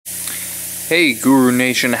Hey Guru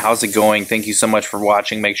Nation, how's it going? Thank you so much for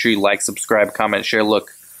watching. Make sure you like, subscribe, comment, share.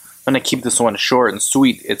 Look, I'm going to keep this one short and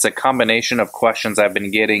sweet. It's a combination of questions I've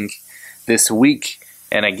been getting this week.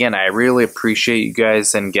 And again, I really appreciate you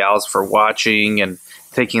guys and gals for watching and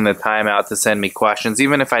taking the time out to send me questions.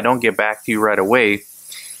 Even if I don't get back to you right away,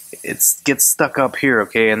 it gets stuck up here,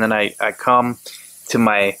 okay? And then I come to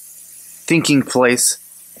my thinking place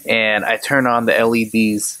and I turn on the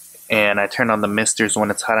LEDs and I turn on the misters when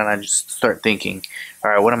it's hot, and I just start thinking,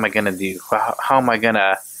 all right, what am I going to do? How am I going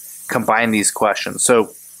to combine these questions?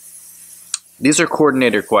 So these are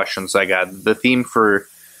coordinator questions I got. The theme for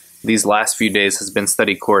these last few days has been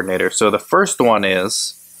study coordinator. So the first one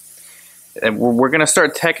is, and we're going to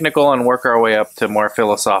start technical and work our way up to more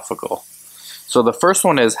philosophical. So the first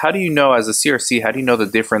one is, how do you know, as a CRC, how do you know the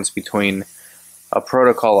difference between a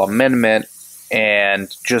protocol amendment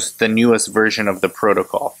and just the newest version of the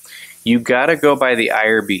protocol? You gotta go by the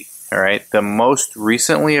IRB, all right? The most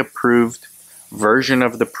recently approved version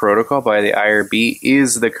of the protocol by the IRB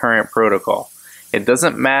is the current protocol. It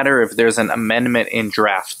doesn't matter if there's an amendment in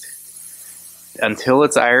draft. Until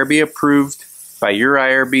it's IRB approved by your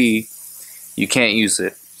IRB, you can't use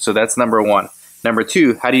it. So that's number one. Number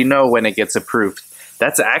two, how do you know when it gets approved?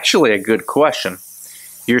 That's actually a good question.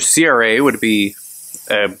 Your CRA would be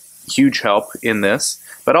a huge help in this,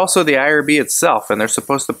 but also the IRB itself, and they're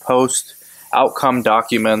supposed to post outcome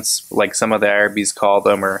documents, like some of the IRBs call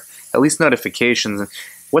them, or at least notifications.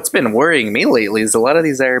 What's been worrying me lately is a lot of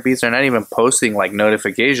these IRBs are not even posting like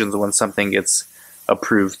notifications when something gets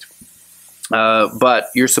approved.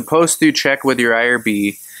 But you're supposed to check with your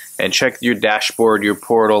IRB and check your dashboard, your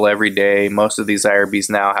portal every day. Most of these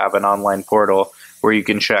IRBs now have an online portal where you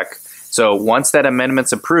can check. So once that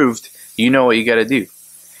amendment's approved, you know what you got to do.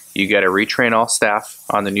 You got to retrain all staff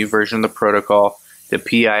on the new version of the protocol. The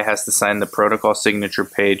PI has to sign the protocol signature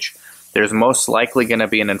page. There's most likely going to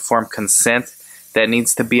be an informed consent that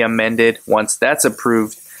needs to be amended. Once that's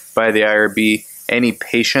approved by the IRB, any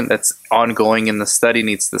patient that's ongoing in the study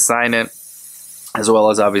needs to sign it, as well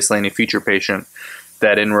as obviously any future patient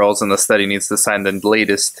that enrolls in the study needs to sign the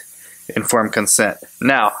latest informed consent.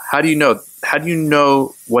 Now, how do you know? How do you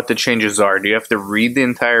know what the changes are? Do you have to read the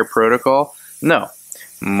entire protocol? No.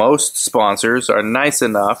 Most sponsors are nice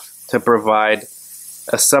enough to provide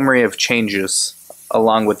a summary of changes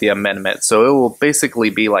along with the amendment. So it will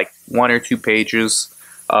basically be like 1 or 2 pages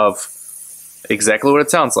of exactly what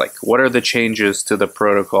it sounds like. What are the changes to the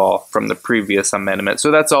protocol from the previous amendment?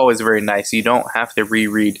 So that's always very nice. You don't have to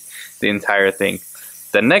reread the entire thing.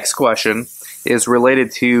 The next question is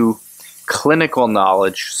related to clinical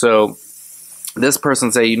knowledge. So this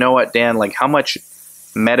person say, you know what, Dan, like how much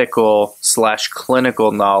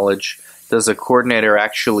medical/clinical knowledge does a coordinator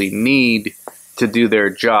actually need to do their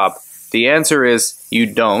job? The answer is you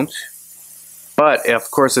don't, but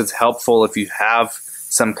of course it's helpful if you have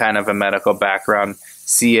some kind of a medical background.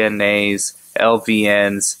 CNAs,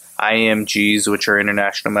 LVNs, IMGs, which are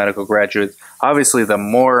international medical graduates. Obviously, the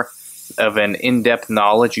more of an in-depth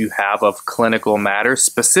knowledge you have of clinical matters,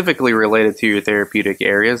 specifically related to your therapeutic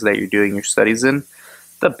areas that you're doing your studies in,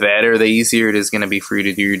 the better, the easier it is going to be for you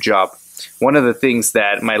to do your job. One of the things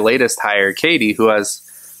that my latest hire, Katie, who has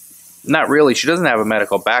she doesn't have a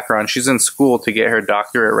medical background. She's in school to get her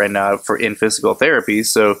doctorate right now in physical therapy,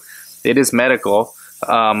 so it is medical,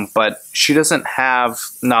 but she doesn't have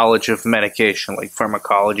knowledge of medication, like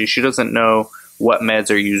pharmacology. She doesn't know what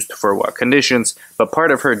meds are used for what conditions, but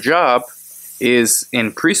part of her job is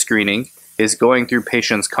in pre-screening, is going through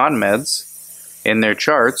patients' con meds in their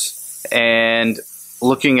charts and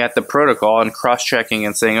looking at the protocol and cross-checking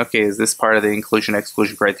and saying, okay, is this part of the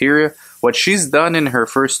inclusion-exclusion criteria? What she's done in her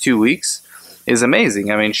first 2 weeks is amazing.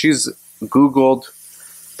 I mean, she's Googled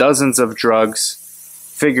dozens of drugs,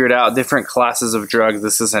 figured out different classes of drugs.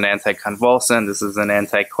 This is an anticonvulsant. This is an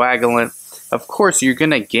anticoagulant. Of course, you're going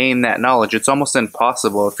to gain that knowledge. It's almost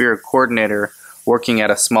impossible. If you're a coordinator working at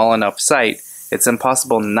a small enough site, it's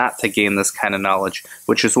impossible not to gain this kind of knowledge,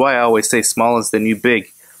 which is why I always say small is the new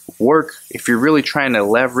big. Work, if you're really trying to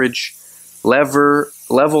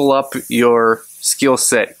level up your skill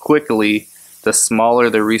set quickly, the smaller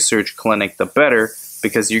the research clinic, the better,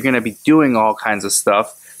 because you're going to be doing all kinds of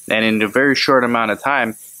stuff, and in a very short amount of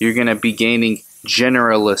time, you're going to be gaining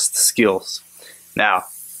generalist skills. Now,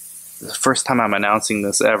 the first time I'm announcing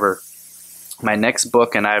this ever, my next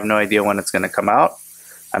book, and I have no idea when it's going to come out.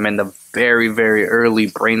 I'm in the very, very early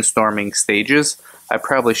brainstorming stages. I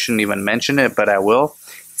probably shouldn't even mention it, but I will.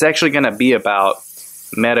 It's actually going to be about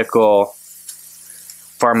medical,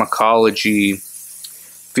 pharmacology,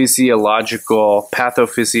 physiological,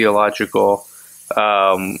 pathophysiological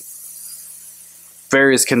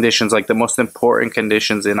various conditions, like the most important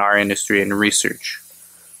conditions in our industry and research.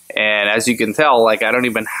 And as you can tell, like, I don't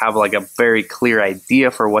even have like a very clear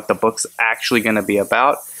idea for what the book's actually going to be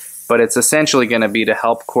about, but it's essentially going to be to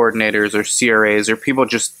help coordinators or CRAs or people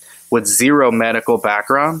just with zero medical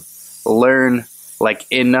background learn like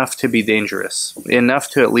enough to be dangerous, enough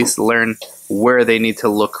to at least learn where they need to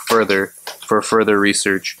look further for further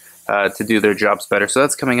research to do their jobs better. So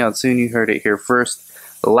that's coming out soon. You heard it here first.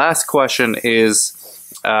 The last question is,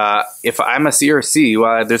 if I'm a CRC,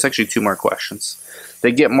 well, there's actually two more questions.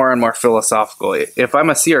 They get more and more philosophical. If I'm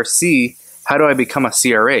a CRC, how do I become a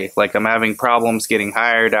CRA? Like, I'm having problems getting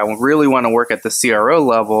hired. I really want to work at the CRO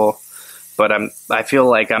level, but I feel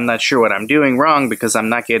like I'm not sure what I'm doing wrong because I'm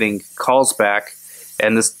not getting calls back.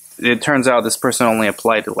 And it turns out this person only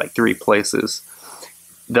applied to like 3 places.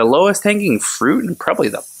 The lowest hanging fruit, and probably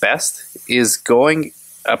the best, is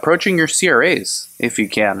approaching your CRAs if you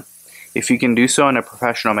can. If you can do so in a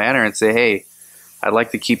professional manner and say, hey, I'd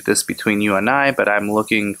like to keep this between you and I, but I'm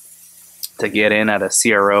looking to get in at a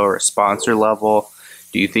CRO or a sponsor level.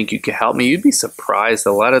 Do you think you could help me? You'd be surprised.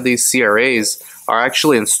 A lot of these CRAs are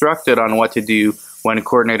actually instructed on what to do when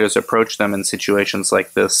coordinators approach them in situations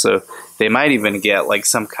like this. So they might even get like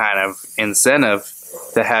some kind of incentive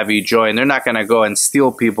to have you join. They're not going to go and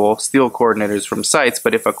steal coordinators from sites,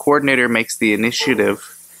 but if a coordinator takes the initiative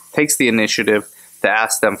to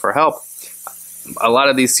ask them for help, a lot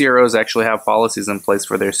of these CROs actually have policies in place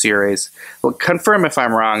for their CRAs. Well, confirm if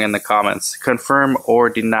I'm wrong in the comments. Confirm or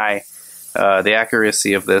deny the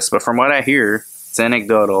accuracy of this. But from what I hear, it's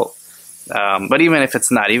anecdotal. But even if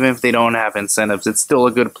it's not, even if they don't have incentives, it's still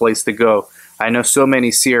a good place to go. I know so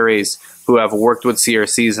many CRAs who have worked with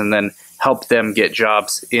CRCs and then helped them get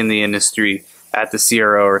jobs in the industry at the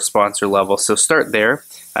CRO or sponsor level. So start there.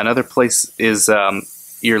 Another place is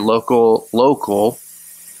your local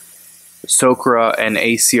SOCRA and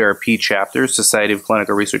ACRP chapters, Society of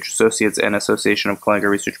Clinical Research Associates and Association of Clinical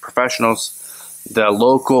Research Professionals. The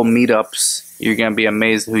local meetups, you're going to be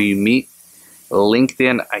amazed who you meet.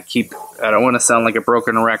 LinkedIn, I don't want to sound like a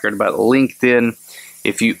broken record, but LinkedIn,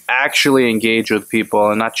 if you actually engage with people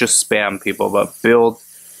and not just spam people, but build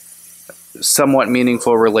somewhat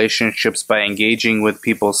meaningful relationships by engaging with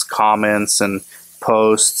people's comments and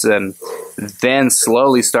posts and then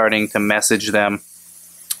slowly starting to message them,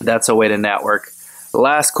 that's a way to network.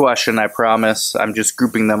 Last question, I promise. I'm just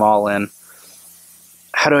grouping them all in.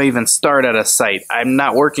 How do I even start at a site? I'm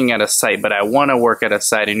not working at a site, but I want to work at a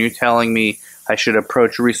site, and you're telling me I should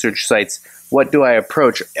approach research sites. What do I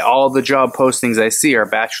approach? All the job postings I see are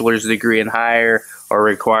bachelor's degree and higher or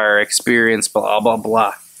require experience, blah, blah,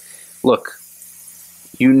 blah. Look,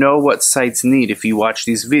 you know what sites need if you watch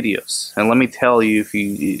these videos. And let me tell you,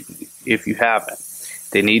 if you haven't,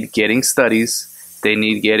 they need getting studies. They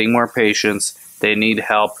need getting more patients. They need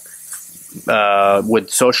help with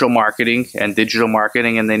social marketing and digital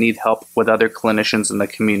marketing, and they need help with other clinicians in the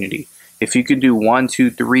community. If you could do 1,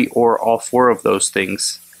 2, 3, or all 4 of those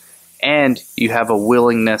things, and you have a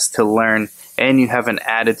willingness to learn, and you have an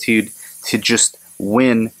attitude to just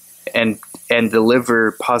win and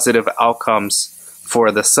deliver positive outcomes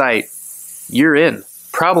for the site, you're in.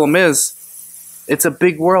 Problem is, it's a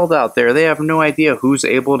big world out there. They have no idea who's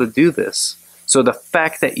able to do this. So the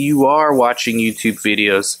fact that you are watching YouTube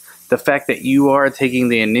videos, the fact that you are taking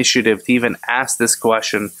the initiative to even ask this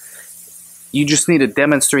question, you just need to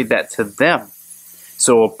demonstrate that to them.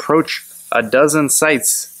 So approach a dozen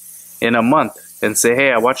sites in a month and say,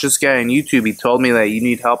 hey, I watched this guy on YouTube. He told me that you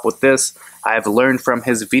need help with this. I've learned from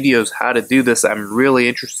his videos how to do this. I'm really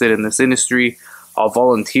interested in this industry. I'll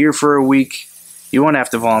volunteer for a week. You won't have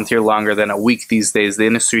to volunteer longer than a week these days. The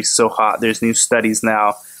industry's so hot. There's new studies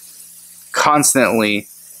now. Constantly,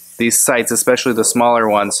 these sites, especially the smaller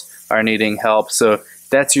ones, are needing help. So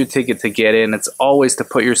that's your ticket to get in. It's always to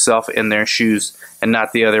put yourself in their shoes and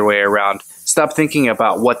not the other way around. Stop thinking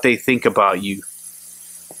about what they think about you.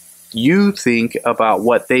 You think about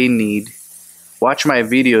what they need. Watch my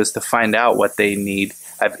videos to find out what they need.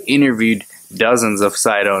 I've interviewed dozens of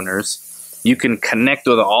site owners. You can connect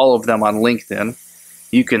with all of them on LinkedIn.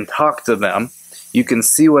 You can talk to them. You can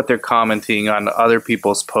see what they're commenting on other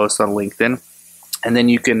people's posts on LinkedIn. And then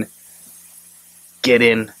you can get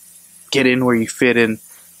in where you fit in,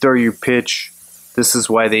 throw your pitch. This is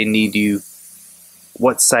why they need you.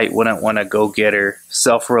 What site wouldn't want a go-getter,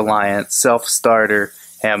 self-reliant, self-starter,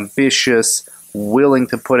 ambitious, willing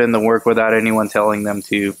to put in the work without anyone telling them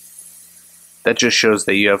to? That just shows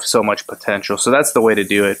that you have so much potential. So that's the way to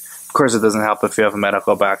do it. Of course, it doesn't help if you have a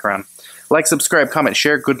medical background. Like, subscribe, comment,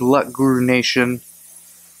 share. Good luck, Guru Nation.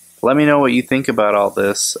 Let me know what you think about all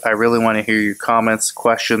this. I really want to hear your comments,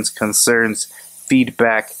 questions, concerns,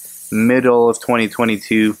 feedback. Middle of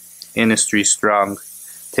 2022, industry strong.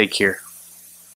 Take care.